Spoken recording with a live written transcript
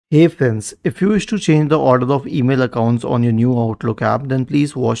Hey friends, if you wish to change the order of email accounts on your new Outlook app, then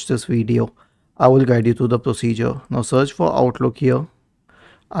please watch this video. I will guide you through the procedure. Now search for Outlook here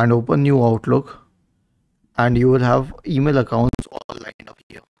and open new Outlook, and you will have email accounts all lined up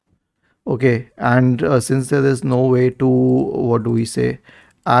here. Okay, and since there is no way to, what do we say,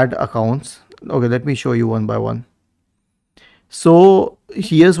 add accounts. Okay, let me show you one by one. So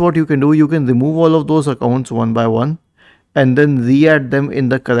here's what you can do. You can remove all of those accounts one by one and then re-add them in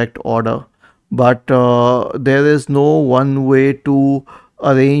the correct order. But there is no one way to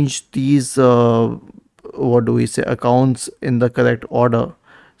arrange these, what do we say, accounts in the correct order.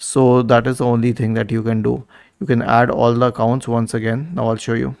 So that is the only thing that you can do. You can add all the accounts once again. Now I'll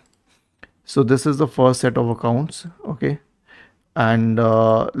show you. So this is the first set of accounts. Okay. And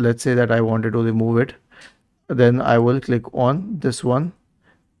let's say that I wanted to remove it. Then I will click on this one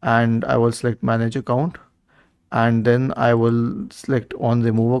and I will select manage account, and then I will select on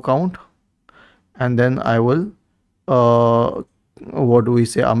remove account, and then I will what do we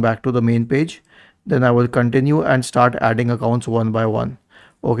say, I'm back to the main page. Then I will continue and start adding accounts one by one.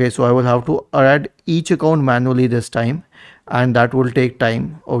 Okay, so I will have to add each account manually this time, and that will take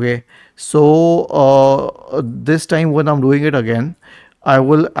time. Okay, so this time when I'm doing it again, I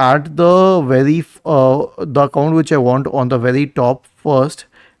will add the the account which I want on the very top first,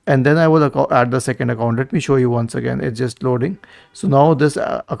 and then I will add the second account. Let me show you once again. It's just loading. So now this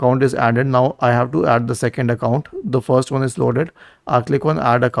account is added. Now I have to add the second account. The first one is loaded. I'll click on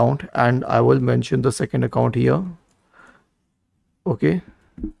add account and I will mention the second account here. Okay.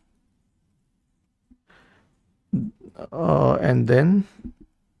 And then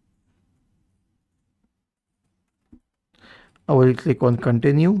I will click on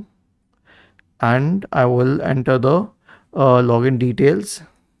continue and I will enter the login details.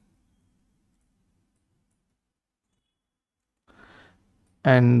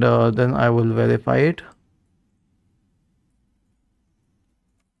 And then I will verify it.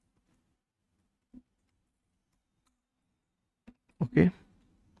 Okay.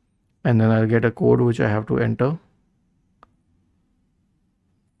 And then I'll get a code which I have to enter.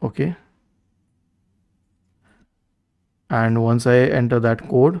 Okay. And once I enter that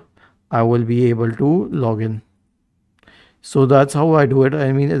code, I will be able to log in. So that's how I do it.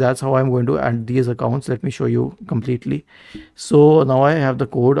 I mean, that's how I'm going to add these accounts. Let me show you completely. So now I have the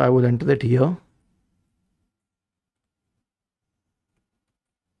code. I will enter it here.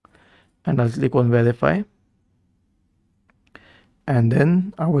 And I'll click on verify. And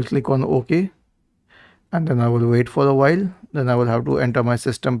then I will click on OK. And then I will wait for a while. Then I will have to enter my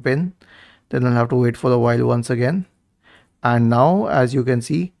system PIN. Then I'll have to wait for a while once again. And now, as you can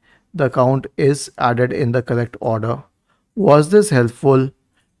see, the account is added in the correct order. Was this helpful?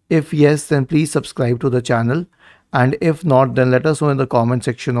 If yes, then please subscribe to the channel. And if not, then let us know in the comment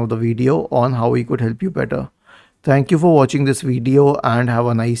section of the video on how we could help you better. Thank you for watching this video and have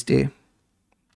a nice day.